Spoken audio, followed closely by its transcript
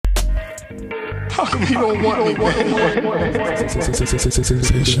How come you don't want me, man? You know that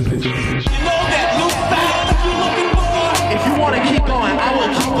new style that you looking for? If you want to keep going, I will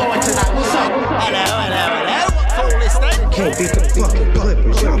keep going tonight. What's up? Hello. What's all this thing? Can't beat the fucking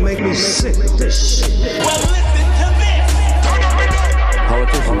Clippers. Y'all make me sick with this shit. Well, listen to this.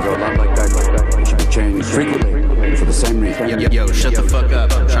 Politicians are a lot like that. They should be changed frequently for the same reason. Yo, shut the fuck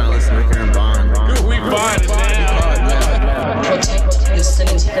up. I'm trying to listen to Ricker and Bond. We buying it now. Protect your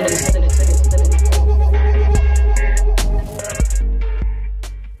sanity.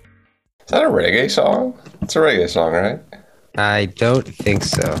 Is that a reggae song? It's a reggae song, right? I don't think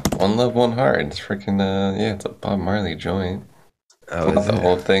so. One Love, One Heart. It's freaking, yeah, it's a Bob Marley joint. Oh, Not the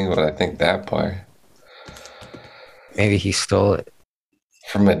whole thing, but I think that part. Maybe he stole it.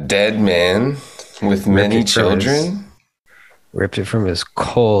 From a dead man with many children. Ripped it from his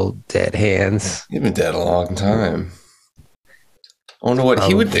cold, dead hands. He's been dead a long time. I wonder what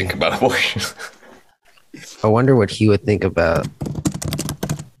he would think about abortion. I wonder what he would think about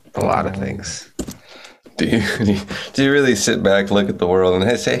a lot of things. Do you really sit back, look at the world,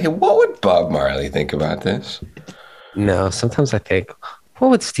 and say, hey, what would Bob Marley think about this? No, sometimes I think,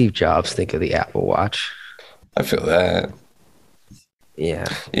 what would Steve Jobs think of the Apple Watch? I feel that. Yeah.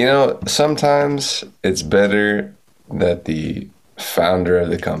 You know, sometimes it's better that the founder of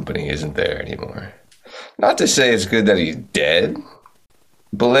the company isn't there anymore. Not to say it's good that he's dead,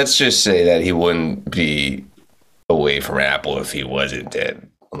 but let's just say that he wouldn't be away from Apple if he wasn't dead,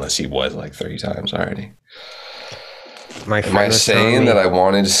 unless he was like 30 times already. Am I saying that I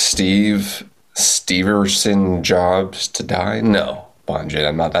wanted Steverson Jobs to die? No, Bonjit,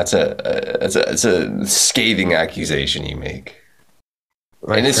 I'm not. That's a scathing accusation you make.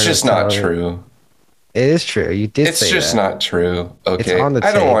 And it's just not true. It is true. You did say that. It's just not true. Okay. It's on the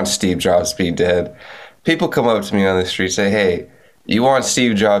I don't tape. want Steve Jobs to be dead. People come up to me on the street and say, hey, you want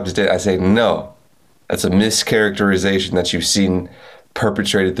Steve Jobs dead? I say, no. That's a mischaracterization that you've seen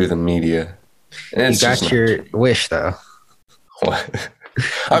perpetrated through the media. And you got your wish, though. What?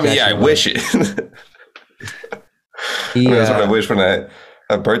 I mean, yeah, I wish it. That's what I wish when I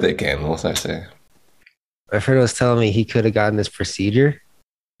have birthday candles, I say. My friend was telling me he could have gotten this procedure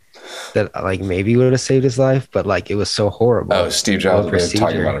that like maybe would have saved his life, but like it was so horrible. Oh, Steve Jobs was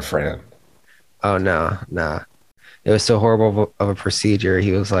talking about a friend. Oh, no. It was so horrible of a procedure.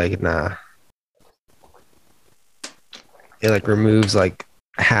 He was like, nah. It like removes like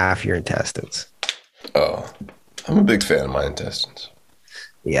half your intestines. Oh, I'm a big fan of my intestines.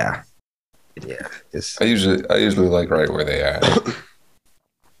 Yeah. I usually like right where they are.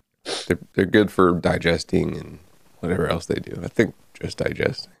 They're good for digesting and whatever else they do. I think just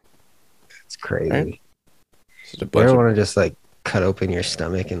digesting. It's crazy. Right? You ever want to just like cut open your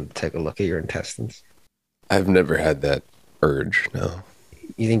stomach and take a look at your intestines? I've never had that urge, no.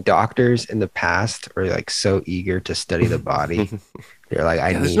 You think doctors in the past are like so eager to study the body? They're like,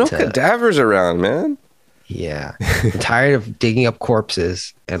 there's no cadavers around, man. Yeah. I'm tired of digging up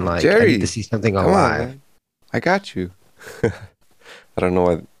corpses and like Jerry, I need to see something alive. On, I got you. I don't know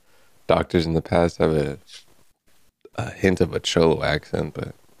why doctors in the past have a hint of a Cholo accent,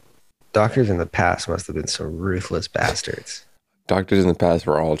 but doctors in the past must have been some ruthless bastards. Doctors in the past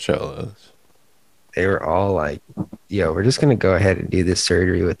were all Cholos. They were all like, yo, we're just going to go ahead and do this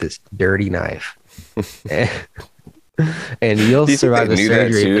surgery with this dirty knife. And you'll survive the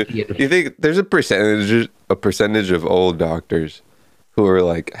surgery. Do you think there's a percentage of old doctors who are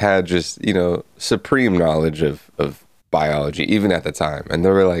like, had just, supreme knowledge of biology, even at the time. And they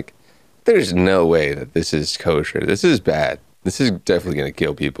were like, there's no way that this is kosher. This is bad. This is definitely going to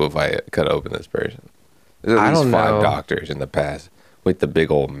kill people if I cut open this person. There's at least 5 doctors in the past with the big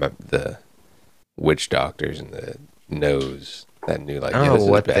old, the witch doctors and the nose that knew like, I don't know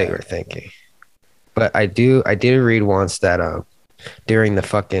what they were thinking. But I did read once that during the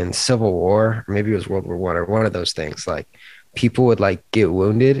fucking Civil War, or maybe it was World War I or one of those things, like people would like get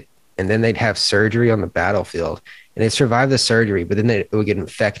wounded and then they'd have surgery on the battlefield and they'd survive the surgery, but then it would get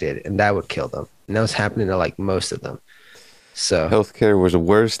infected and that would kill them. And that was happening to like most of them. So healthcare was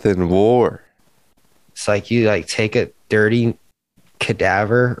worse than war. It's like you like take a dirty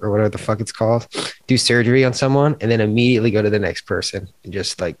cadaver or whatever the fuck it's called, do surgery on someone, and then immediately go to the next person and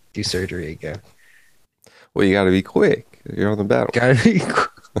just like do surgery again. Well, you got to be quick. You're on the battle. Gotta be quick.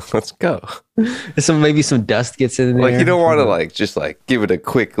 Let's go. Maybe some dust gets in there. Like you don't want to like just like give it a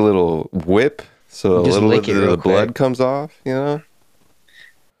quick little whip so a little bit of the blood comes off.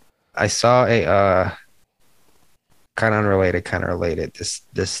 I saw a kind of unrelated, kind of related.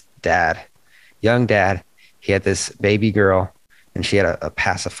 This young dad, he had this baby girl, and she had a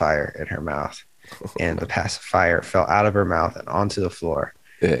pacifier in her mouth, and the pacifier fell out of her mouth and onto the floor.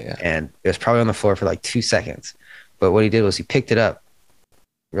 Yeah. and it was probably on the floor for like 2 seconds. But what he did was he picked it up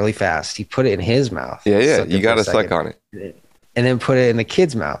really fast. He put it in his mouth. Yeah. sucked You it got to for a suck second, on it. and then put it in the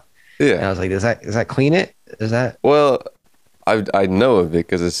kid's mouth. And I Yeah. was like, does that clean it? Is that? Well, I know of it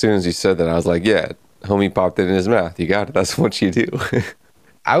because as soon as you said that, I was like, yeah, homie popped it in his mouth. You got it. That's what you do.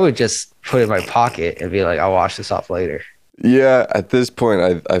 I would just put it in my pocket and be like, I'll wash this off later. Yeah, at this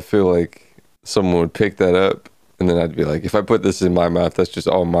point, I feel like someone would pick that up, and then I'd be like, if I put this in my mouth, that's just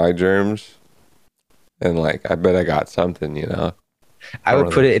all my germs. And like, I bet I got something, you know? I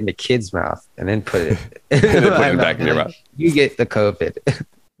would put it in the kid's mouth and then put it, And then put it back in your mouth. You get the COVID.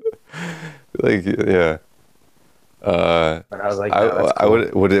 Like, yeah. But I was like, no, that's I cool.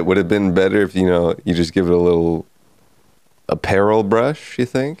 would it have been better if, you know, you just give it a little apparel brush, you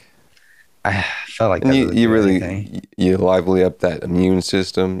think? I felt like And that you, doesn't you do really anything. you lively up that immune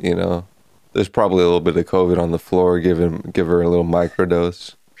system, you know. There's probably a little bit of COVID on the floor. Give her a little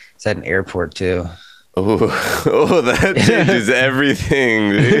microdose. It's at an airport too. Oh, that changes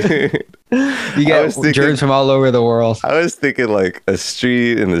everything, dude. You get germs from all over the world. I was thinking like a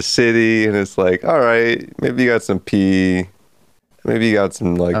street in the city, and it's like, all right, maybe you got some pee, maybe you got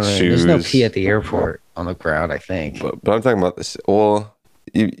some like shoes. There's no pee at the airport on the ground, I think. But I'm talking about this. Well,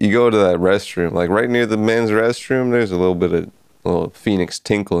 you go to that restroom, like right near the men's restroom. There's a little Phoenix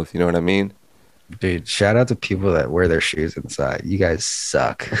tinkle, if you know what I mean. Dude, shout out to people that wear their shoes inside. You guys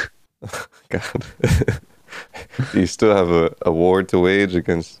suck. God, do you still have a war to wage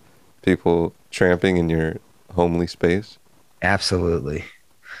against people tramping in your homely space? Absolutely.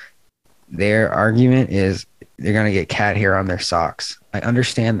 Their argument is they're going to get cat hair on their socks. I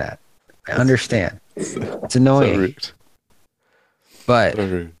understand that. I understand. It's annoying. So rude. But So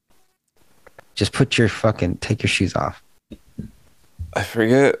rude. just take your shoes off. I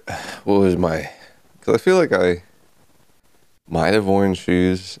forget what was because I feel like I might have worn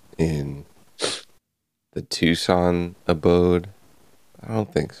shoes in the Tucson abode. I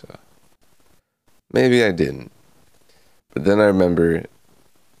don't think so. Maybe I didn't. But then I remember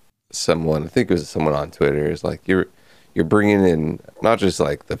I think it was someone on Twitter, is like, you're bringing in not just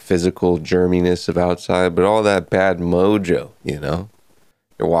like the physical germiness of outside, but all that bad mojo, you know?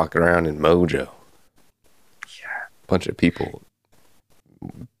 You're walking around in mojo. Yeah. Bunch of people,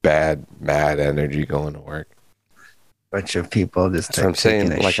 mad energy going to work. Bunch of people just That's what I'm saying.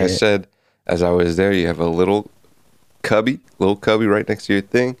 Like I said, as I was there, you have a little cubby right next to your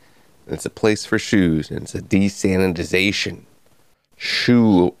thing. And it's a place for shoes, and it's a desanitization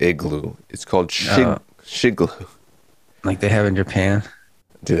shoe igloo. It's called Shigloo. Like they have in Japan.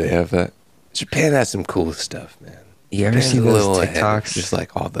 Do they have that? Japan has some cool stuff, man. You ever Japan's see a those little ahead, TikToks? just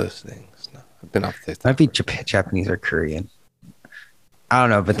like all those things. No, I've been off TikTok. Might be Japanese or Korean. I don't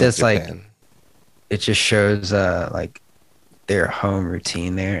know, but this like Japan. it just shows like their home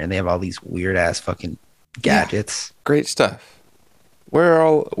routine there, and they have all these weird ass fucking gadgets. Great stuff. Where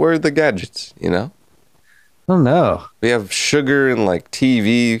are the gadgets, you know? I don't know. We have sugar and like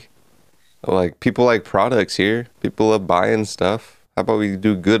TV. Like, people like products here. People love buying stuff. How about we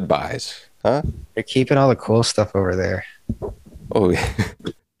do good buys? Huh? They're keeping all the cool stuff over there. Oh, yeah.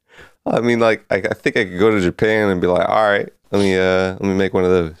 I mean, like, I think I could go to Japan and be like, all right, let me make one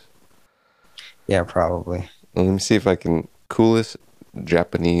of those. Yeah, probably. Let me see if I can coolest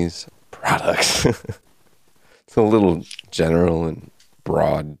Japanese products. It's a little general and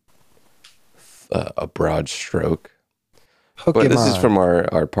broad, a broad stroke. But this is from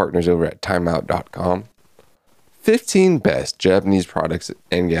our partners over at timeout.com. 15 best Japanese products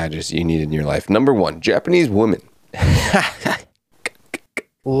and gadgets you need in your life. Number 1, Japanese women.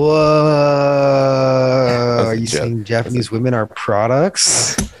 Whoa. That's a Are you joke. saying Japanese women are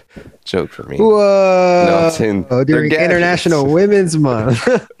products? Joke for me. Whoa. No, I'm saying they're during gadgets. International Women's Month.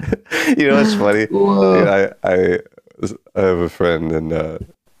 You know what's funny? Whoa. Yeah, I have a friend, and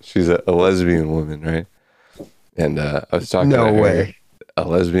she's a lesbian woman, right? And I was talking to No her. way. A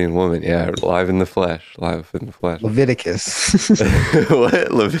lesbian woman, yeah, live in the flesh. Leviticus.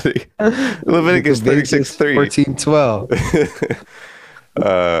 What? Leviticus 36:3. 14:12.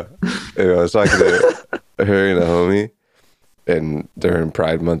 I was talking to her and a homie, and during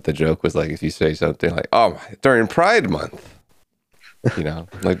Pride Month, the joke was like, if you say something like, "Oh, during Pride Month," you know,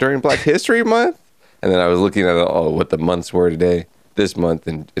 like during Black History Month, and then I was looking at what the months were today, this month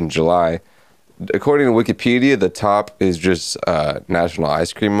in July. According to Wikipedia, the top is just National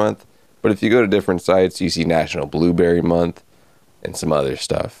Ice Cream Month, but if you go to different sites, you see National Blueberry Month and some other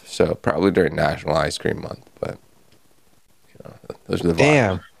stuff. So probably during National Ice Cream Month, but you know, those are the vibes.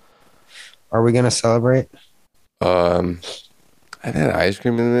 Damn. Are we gonna celebrate? I had ice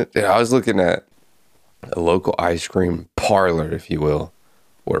cream in it. Yeah, I was looking at a local ice cream parlor, if you will,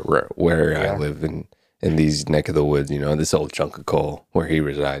 where I Yeah. live in these neck of the woods, this old chunk of coal where he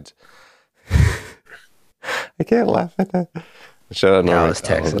resides. I can't laugh at that. Shout out Norm Dallas,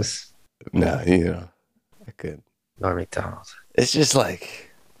 Macdonald. Texas. No, I could. Norm Macdonald. It's just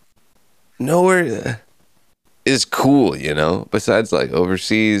like nowhere is cool, besides like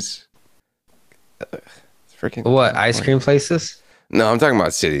overseas. It's freaking What, ice cream places? No, I'm talking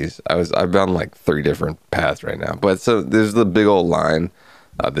about cities. I've been on like 3 different paths right now. But so there's the big old line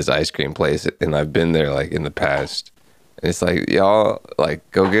of this ice cream place, and I've been there like in the past. And it's like, y'all, like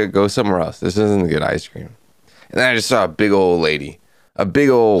go somewhere else. This isn't good ice cream. And then I just saw a big old lady, a big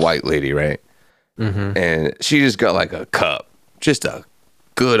old white lady, right? Mm-hmm. And she just got like a cup, just a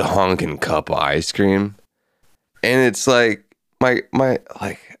good honking cup of ice cream. And it's like my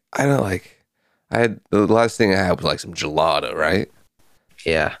like I don't like I had the last thing I had was like some gelato, right?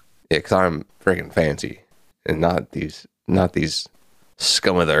 Yeah. Yeah, because I'm freaking fancy and not these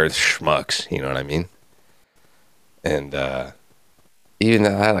scum of the earth schmucks, you know what I mean? And even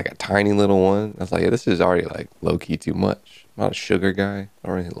though I had like a tiny little one, I was like, yeah, this is already like low key too much. I'm not a sugar guy. I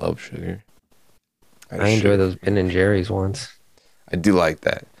don't really love sugar. I enjoy those Ben and Jerry's ones. I do like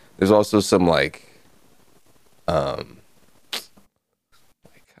that. There's also some like I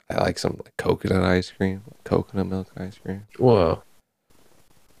like some like coconut ice cream, coconut milk ice cream. Whoa.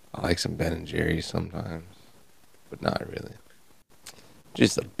 I like some Ben and Jerry's sometimes, but not really.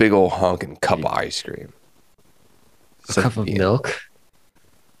 Just a big old honking cup of ice cream. A cup of milk?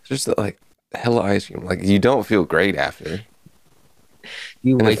 Just like hella ice cream. Like you don't feel great after.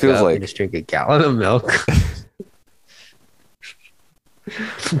 You And it wake feels up like- and just drink a gallon of milk.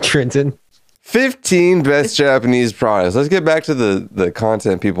 Trenton. 15 best Japanese products. Let's get back to the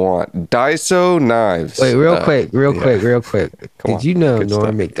content people want. Daiso knives. Wait, real Yeah. quick. Come Did on, you know good Norm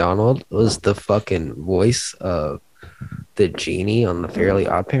stuff. Macdonald was the fucking voice of the genie on the Fairly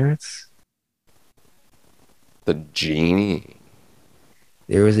Odd Parents? The genie.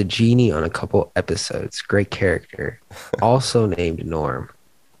 There was a genie on a couple episodes. Great character. Also named Norm.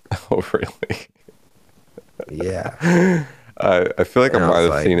 Oh, really? Yeah. I feel like I And I might was have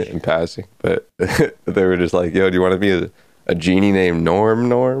like- seen it in passing, but they were just like, yo, do you want to be a genie named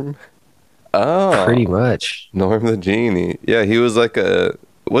Norm? Oh. Pretty much. Norm the Genie. Yeah, he was like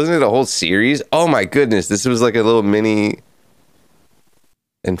wasn't it a whole series? Oh my goodness, this was like a little mini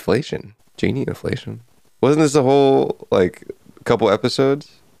inflation. Genie inflation. Wasn't this a whole like couple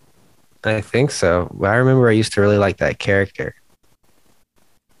episodes? I think so. But I remember I used to really like that character.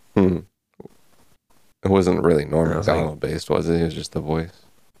 It wasn't really Norm I was like- Macdonald based, was it? It was just the voice.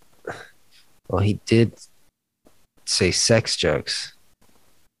 Well, he did say sex jokes.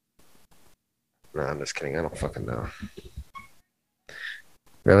 No, I'm just kidding. I don't fucking know.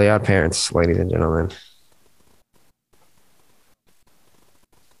 Really Odd Parents, ladies and gentlemen.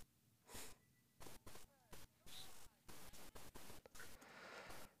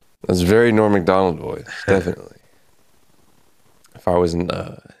 That's very Norm Macdonald voice, definitely. If I was an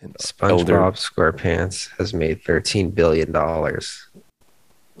SpongeBob elder, SquarePants has made $13 billion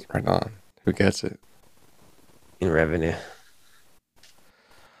right on. Who gets it? in revenue.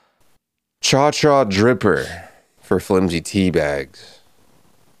 Cha Cha Dripper for flimsy tea bags.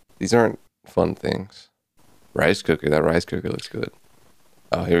 These aren't fun things. Rice cooker. That rice cooker looks good.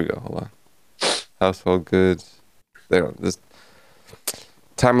 Oh, here we go. Hold on. Household goods. They don't. This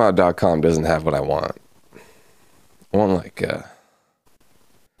timeout.com doesn't have what I want. I want like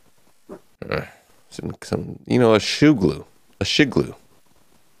some a shoe glue. A shig glue.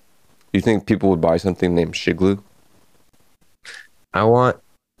 You think people would buy something named shig glue? I want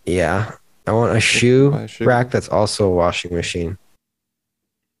a shoe buy a shoe? rack that's also a washing machine.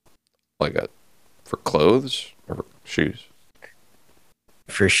 Like for clothes or for shoes?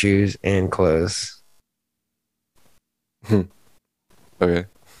 For shoes and clothes. Okay.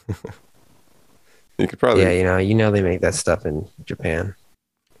 You could probably Yeah, you know they make that stuff in Japan.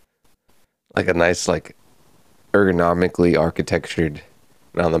 like a nice like ergonomically architectured,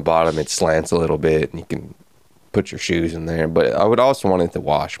 and on the bottom it slants a little bit and you can put your shoes in there. But I would also want it to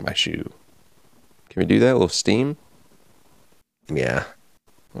wash my shoe. Can we do that? A little steam? Yeah.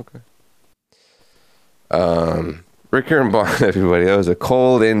 Okay. Ricker and Bond, everybody. That was a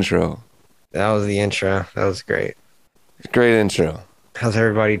cold intro. That was the intro. That was great. Great intro. How's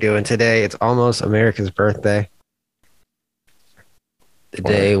everybody doing today? It's almost America's birthday. The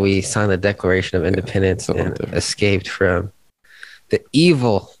day we signed the Declaration of Independence something and different. escaped from the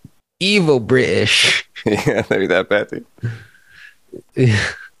evil British. Yeah, maybe that bad, dude. Do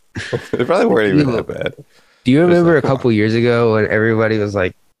They probably weren't even that bad. you remember like, a couple years ago when everybody was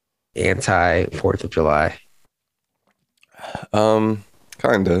like anti 4th of July?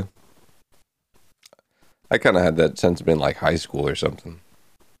 Kinda. I kind of had that sentiment like high school or something.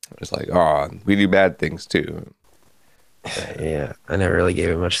 It's like, oh, we do bad things too. Yeah, I never really gave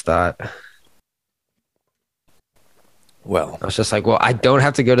it much thought. Well, I was just like, well, I don't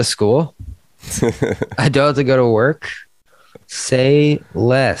have to go to school. I don't have to go to work. Say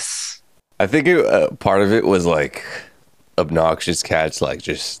less. I think part of it was like obnoxious cats like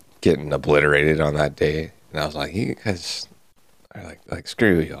just getting obliterated on that day, and I was like, you guys are like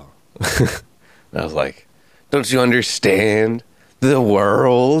screw y'all. And I was like, don't you understand the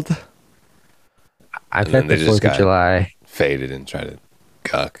world? I And then bet they the just 4th of got July. faded and tried to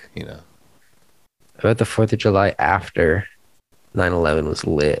cuck, you know. I bet the 4th of July after 9/11 was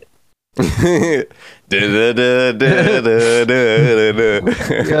lit.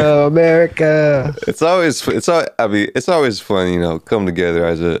 Yo, America. It's always fun, you know, come together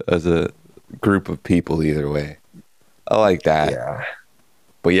as a group of people either way. I like that. Yeah.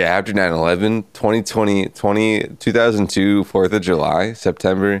 But yeah, after 9/11, 2002, 4th of July,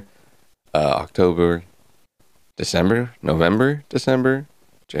 September, October, December, November, December,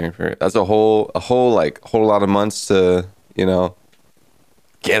 January. That's a whole lot of months to, you know,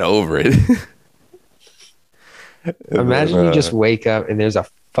 get over it. Imagine you just wake up and there's a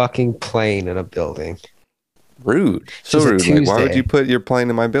fucking plane in a building. Rude. So Just a rude. Like, why would Tuesday. you put your plane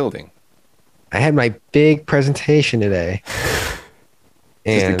in my building? I had my big presentation today.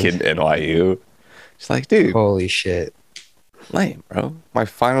 Just a And kid in NYU. It's like, dude, holy shit. lame, bro. My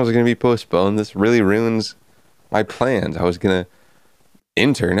finals are going to be postponed. This really ruins my plans. I was going to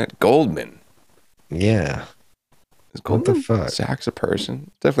intern at Goldman. Yeah. Is What the Goldman fuck? Sachs a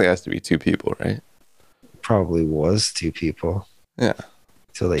person? Definitely has to be two people, right? Probably was 2 people Yeah.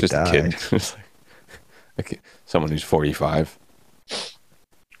 till they Just a died. kid. Just like someone who's 45.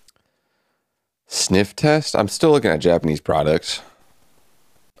 Sniff test? I'm still looking at Japanese products.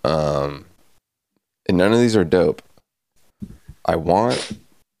 And none of these are dope. I want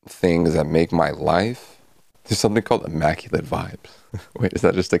things that make my life. There's something called immaculate vibes. Wait, is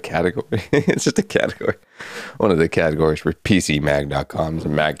that just a category? It's just a category. One of the categories for PCMag.com is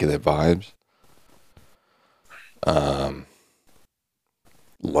immaculate vibes.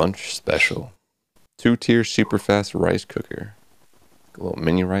 Lunch special. 2-tier super fast rice cooker. A little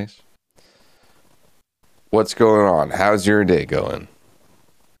mini rice. What's going on? How's your day going?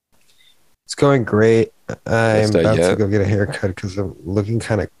 It's going great. I'm Missed it about to yet? go get a haircut because I'm looking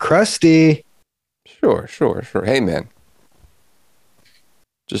kind of crusty. Sure. Hey, man.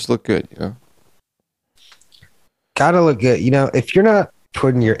 Just look good, you know? Gotta look good. You know, if you're not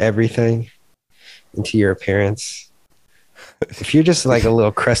putting your everything into your appearance, if you're just like a little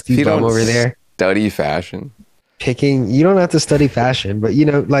If crusty you bum don't over there study fashion. picking, you don't have to study fashion, but you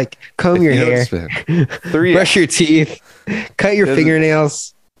know, like comb If your you don't hair, spend 3 brush your teeth, cut your Doesn't-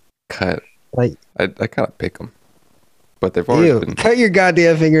 fingernails. cut. Like, I kind of pick them. But they've always ew, been. cut your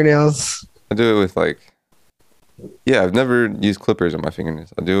goddamn fingernails. I do it with like. Yeah, I've never used clippers on my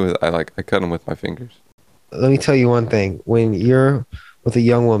fingernails. I cut them with my fingers. Let me tell you one thing. When you're with a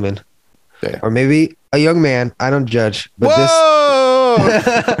young woman, Yeah. or maybe a young man, I don't judge, but Whoa!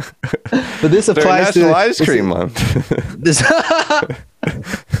 this During applies National to Ice Cream Month. this.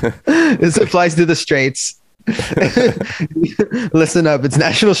 This applies to the straights. Listen up, it's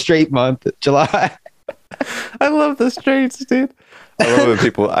National Straight Month, July. I love the straights, dude.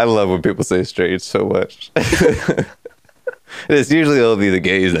 I love when people say straight so much. It's usually only the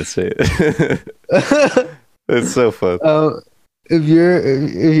gays that say it. It's so fun. If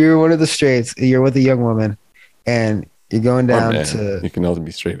you're one of the straights, you're with a young woman, and you're going Or down man. to You can also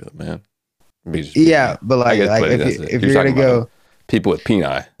be straight with a man. yeah, but I like, guess, but if that's it. you're gonna talking go about people with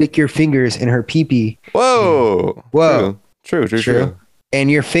peni. stick your fingers in her pee-pee, Whoa. Whoa. True.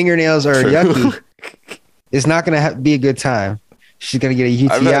 and your fingernails are True. yucky, it's not gonna be a good time. She's gonna get a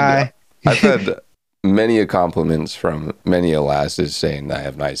UTI. I've had many a compliments from many a lasses saying I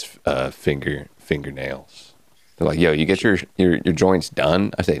have nice fingernails. They're like, yo, you get your joints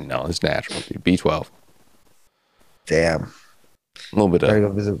done? I say, no, it's natural, dude. B12. Damn. A little bit I gotta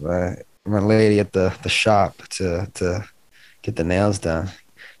of go visit my lady at the shop to get the nails done.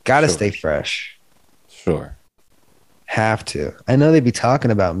 Gotta Sure. stay fresh. sure. Have to. I know they be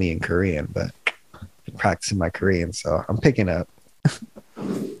talking about me in Korean, but I'm practicing my Korean, so I'm picking up.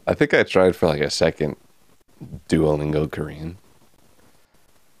 I think I tried for like a second Duolingo Korean.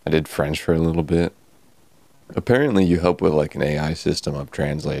 I did French for a little bit. Apparently you help with like an AI system of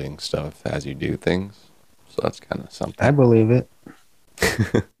translating stuff as you do things. So that's kind of something. I believe it.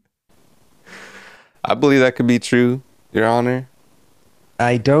 I believe that could be true, Your Honor.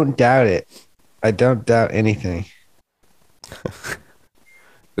 I don't doubt it. I don't doubt anything.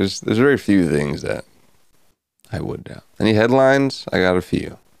 There's very few things that I would doubt. Any headlines? I got a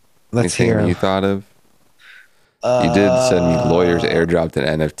few. Let's Anything hear 'em. you thought of? You did send me lawyers airdropped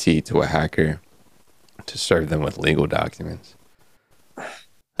an NFT to a hacker to serve them with legal documents.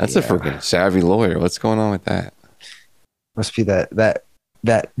 That's a freaking savvy lawyer. What's going on with that? Must be that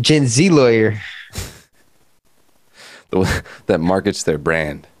Gen Z lawyer. That markets their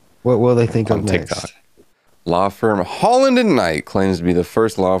brand. What will they think On of next? TikTok. Law firm Holland and Knight claims to be the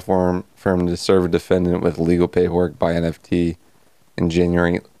first law firm to serve a defendant with legal paperwork by NFT in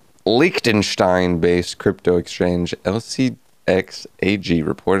January. Liechtenstein-based crypto exchange LCX AG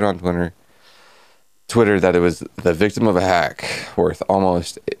reported on Twitter that it was the victim of a hack worth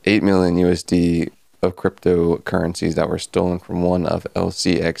almost 8 million USD of cryptocurrencies that were stolen from one of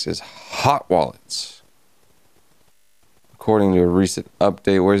LCX's hot wallets. According to a recent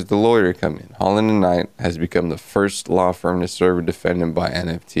update, where's the lawyer come in? Holland & Knight has become the first law firm to serve a defendant by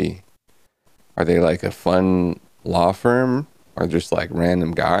NFT. Are they like a fun law firm? Or just like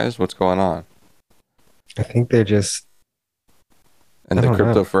random guys? What's going on? I think they're just. And I the don't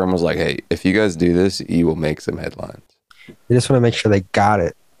crypto know. firm was like, hey, if you guys do this, you will make some headlines. They just want to make sure they got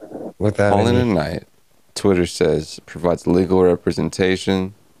it without Holland any. & Knight, Twitter says, provides legal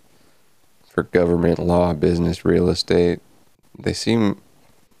representation for government, law, business, real estate. They seem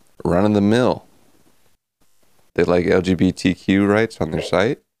run of the mill. They like LGBTQ rights on their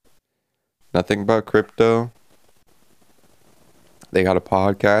site. Nothing about crypto. They got a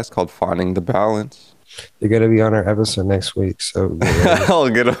podcast called Finding the Balance. They're gonna be on our episode next week, so get ready. I'll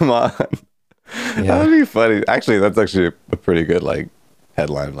get them on. Yeah. That would be funny. Actually, that's actually a pretty good like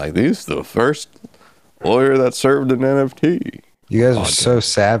headline. Like, these the first lawyer that served an NFT. You guys are so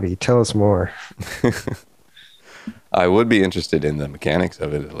savvy. Tell us more. I would be interested in the mechanics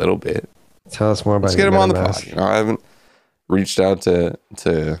of it a little bit. Tell us more about. Let's get your them on the MetaMask. pod. You know, I haven't reached out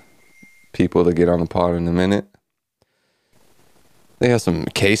to people to get on the pod in a minute. They have some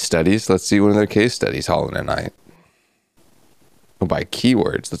case studies. Let's see one of their case studies, Holland and Knight. Oh, by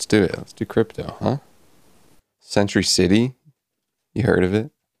keywords. Let's do it. Let's do crypto, huh? Century City. You heard of it?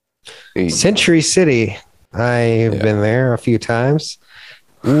 Hey, Century City. I've been there a few times.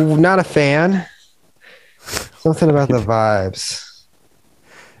 Ooh, not a fan. Something about the vibes.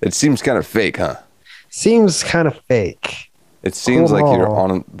 it seems kind of fake, huh? Seems kind of fake. It seems like you're Cool.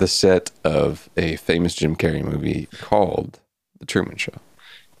 on the set of a famous Jim Carrey movie called The Truman Show.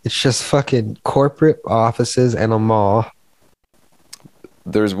 It's just fucking corporate offices and a mall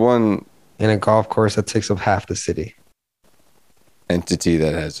There's one and a golf course that takes up half the city. entity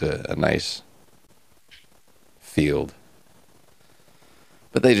that has a nice field.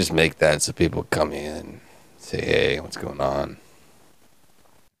 But they just make that so people come in and say, hey, what's going on?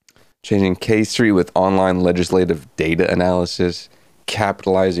 Changing K3 with online legislative data analysis,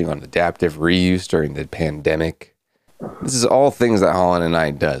 capitalizing on adaptive reuse during the pandemic. This is all things that Holland and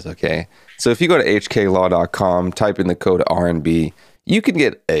Knight does, okay? So if you go to hklaw.com, type in the code RNB, you can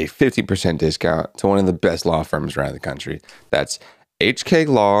get a 50% discount to one of the best law firms around the country. That's HK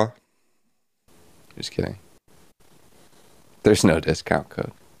Law. Just kidding. There's no discount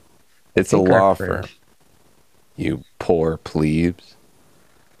code. It's a think our law friend- firm. You poor plebes.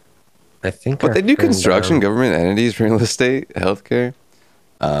 I think. But our they do friend, construction, government entities, real estate, healthcare.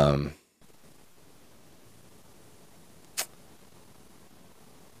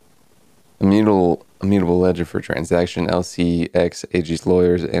 Immutable ledger for transaction. LCX AG's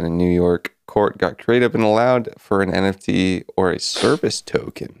lawyers and a New York court got creative and allowed for an NFT or a service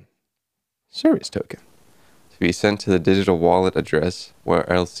token. Service token. To be sent to the digital wallet address where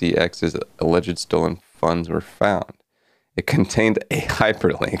LCX's alleged stolen funds were found. It contained a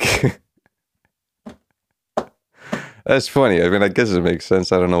hyperlink. That's funny. I mean, I guess it makes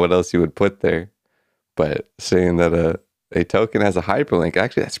sense. I don't know what else you would put there. But saying that a token has a hyperlink,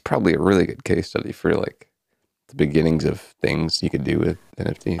 actually, that's probably a really good case study for like the beginnings of things you could do with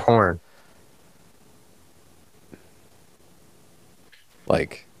NFT. porn.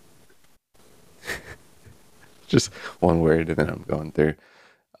 Like, just one word, and then I'm going through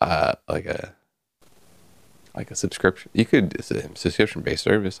like a subscription. You could, it's a subscription-based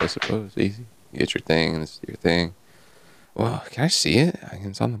service, I suppose. Easy. You get your thing, and this is your thing. Well, can I see it?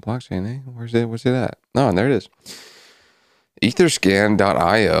 It's on the blockchain. Eh? Where's it at? Oh, and there it is.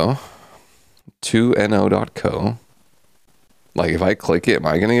 Etherscan.io, 2no.co. Like, if I click it, am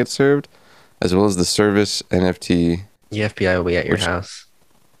I going to get served? As well as the service NFT The FBI will be at your Which- house.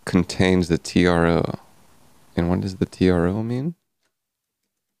 contains the TRO. And what does the TRO mean?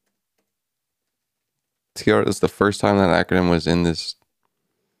 TRO is the first time that acronym was in this.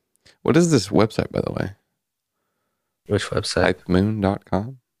 What is this website, by the way? Which website?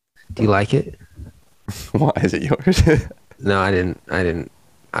 Hypemoon.com? Do you like it? Why is it yours? No, I didn't. I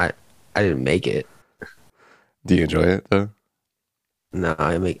didn't make it. Do you enjoy it though? No,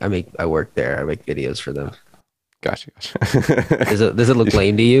 I work there. I make videos for them. Gotcha. Does it look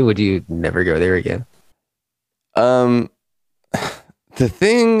lame to you? Would you never go there again? The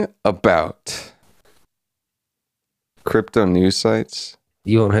thing about crypto news sites,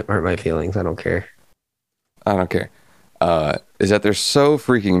 You won't hurt my feelings. I don't care. I don't care, is that there's so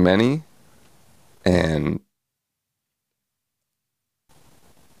freaking many, and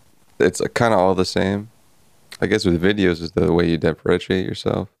it's kind of all the same. I guess with videos is the way you differentiate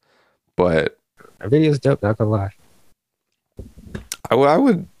yourself, but Our video's dope. Not gonna lie. I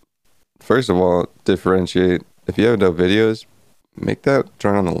would first of all differentiate. If you have dope videos, make that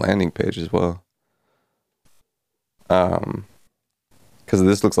turn on the landing page as well. Because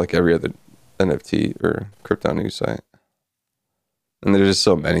this looks like every other NFT or crypto news site, and there's just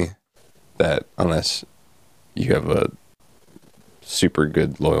so many that unless you have a super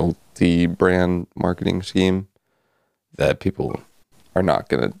good loyalty brand marketing scheme, that people are not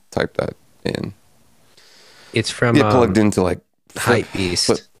gonna type that in. It's from Get plugged into like Hype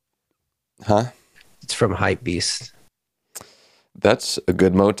Beast. Huh? It's from Hype Beast. That's a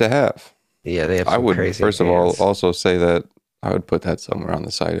good mode to have. Yeah, they have I some would crazy first of all fans. also say that I would put that somewhere on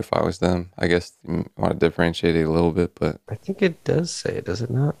the site if I was them. I guess you want to differentiate it a little bit, but I think it does say it, does it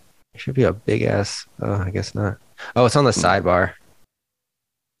not? It should be a big ass. Oh, I guess not. Oh, it's on the sidebar.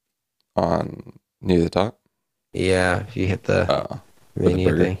 on near the top. Yeah, if you hit the With the menu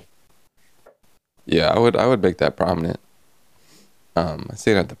burger. thing. Yeah, I would make that prominent. I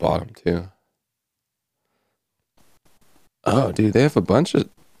see it at the bottom too. Oh, dude, they have a bunch of.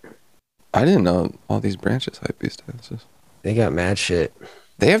 I didn't know all these branches Hypebeast has. They got mad shit.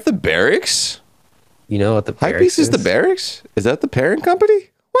 They have the barracks. You know what the Hypebeast barracks is the barracks. Is that the parent company?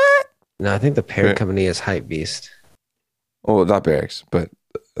 What? No, I think the parent Right. company is Hype Beast. Oh, not barracks, but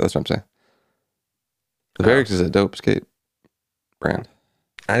that's what I'm saying. The Oh. barracks is a dope skate brand.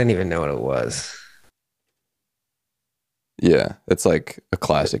 I didn't even know what it was. Yeah, it's like a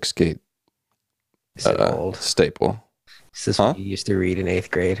classic skate Is it old? staple. Is this Huh? what you used to read in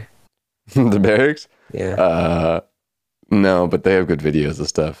 8th grade? The barracks? Yeah. No, but they have good videos of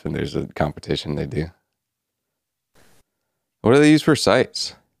stuff, and there's a competition they do. What do they use for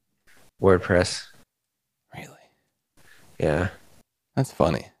sites? WordPress. Really? Yeah. That's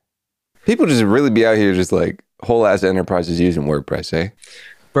funny. People just really be out here just like whole ass enterprises using WordPress, eh?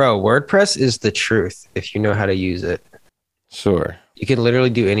 Bro, WordPress is the truth if you know how to use it. Sure. You can literally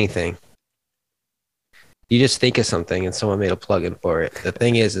do anything. You just think of something and someone made a plugin for it. The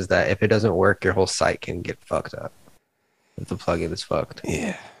thing is that if it doesn't work, your whole site can get fucked up. If the plugin is fucked.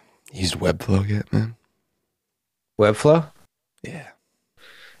 Yeah. Used Webflow yet, man? Webflow? Yeah.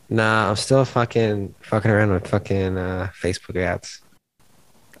 Nah, I'm still fucking around with fucking Facebook ads.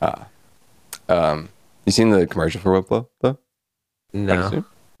 You seen the commercial for Webflow though? No.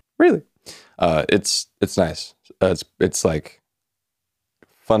 Really? It's nice. It's like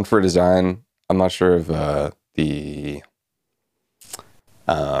fun for design. I'm not sure of the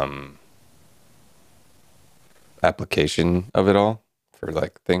application of it all for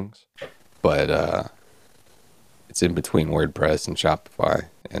like things, but it's in between WordPress and Shopify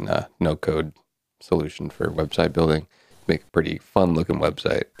and a no code solution for website building. Make a pretty fun looking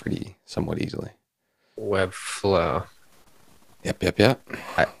website pretty somewhat easily. Webflow. Yep.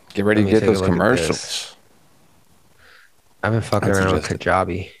 I- Get ready Let to me get take a those look at commercials. I've been fucking I'd around with suggest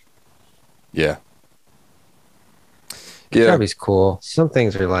Kajabi. Yeah. Kajabi's cool. Some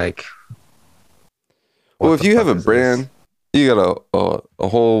things are like. Well, what if the you have fuck a is brand, this? you got a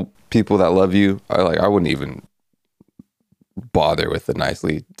whole people that love you. I wouldn't even bother with a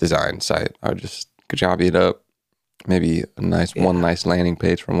nicely designed site. I would just Kajabi it up. Maybe a nice one nice landing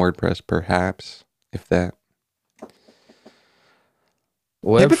page from WordPress, perhaps, if that.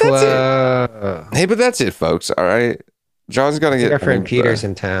 Hey, but that's Webflow. Hey, but that's it, folks. All right, John's gonna get Our friend old, Peter's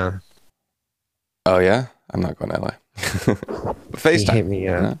in town. Oh yeah, I'm not going to LA. He FaceTime. hit me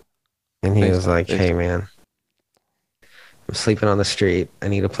up. Yeah. And he was FaceTime, like, hey, FaceTime. man, I'm sleeping on the street. I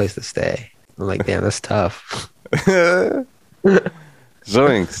need a place to stay. I'm like, damn, that's tough.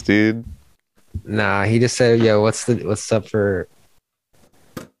 Zoinks, dude. Nah, he just said, yo, what's up for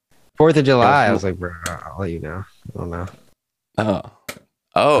 4th of July? I was like, bro, I'll let you know. I don't know. I have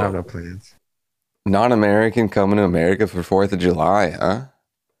Oh, no plans. non-American coming to America for 4th of July, huh?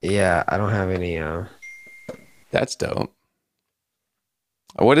 Yeah, I don't have any. That's dope.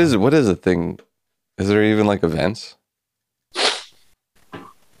 What is a thing? Is there even like events?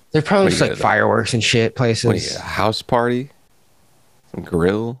 They're probably What do just you like get? fireworks and shit What do you places. get? A house party? Some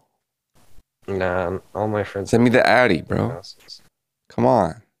grill? Nah, all my friends. Send me the Addy, bro. houses. Come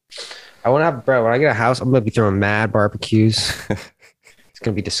on. I want to have, bro. When I get a house, I'm gonna be throwing mad barbecues. It's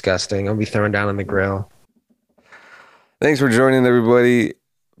gonna be disgusting. I'll be throwing down on the grill. Thanks for joining, everybody.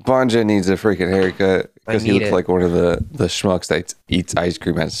 Bonja needs a freaking haircut because he need looks it. like one of the schmucks that eats ice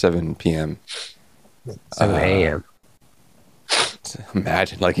cream at 7 p.m. 7 a.m.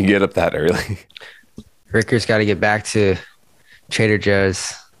 Imagine, like, you get up that early. Ricker's got to get back to Trader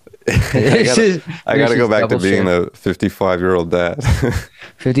Joe's. I gotta go back to being the a 55-year-old dad.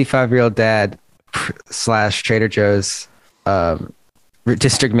 55-year-old dad / Trader Joe's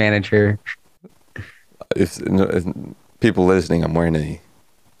district manager. if people listening, I'm wearing a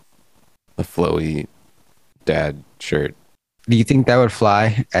flowy dad shirt. Do you think that would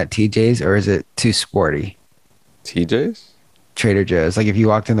fly at TJ's, or is it too sporty? TJ's? Trader Joe's. Like if you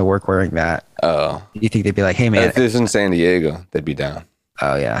walked into work wearing that, Oh. you think they'd be like, "Hey man, If it's in San Diego, they'd be down.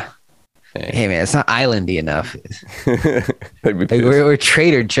 oh yeah, Yeah. hey man, it's not islandy enough. They'd be Like, pissed. we're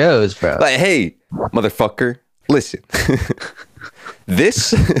Trader Joe's, bro." Like, hey, motherfucker, listen.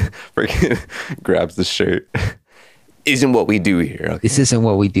 This freaking grabs the shirt. Isn't what we do here. Okay? This isn't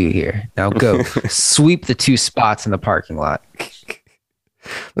what we do here. Now go sweep the 2 spots in the parking lot.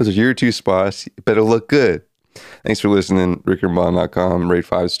 Those are your 2 spots. You better look good. Thanks for listening. RickandBond.com. Rate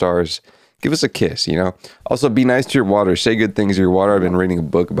 5 stars. Give us a kiss, you know. Also, be nice to your water. Say good things to your water. I've been reading a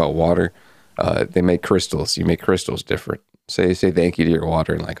book about water. They make crystals. You make crystals different. Say thank you to your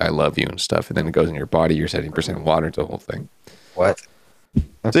water and like I love you and stuff. And then it goes in your body. You're 70% water. It's the whole thing. What?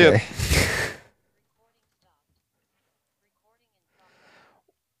 See ya. Okay.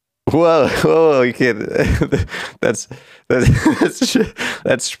 Whoa, you can't. That's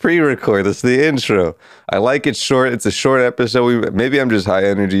pre-record. That's the intro. I like it short. It's a short episode. Maybe I'm just high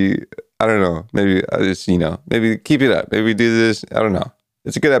energy. I don't know. Maybe I just, maybe keep it up. Maybe we do this. I don't know.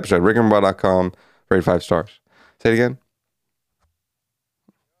 It's a good episode. RickandBond.com. Rate 5 stars. Say it again.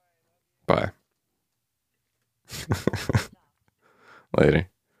 Bye. Later.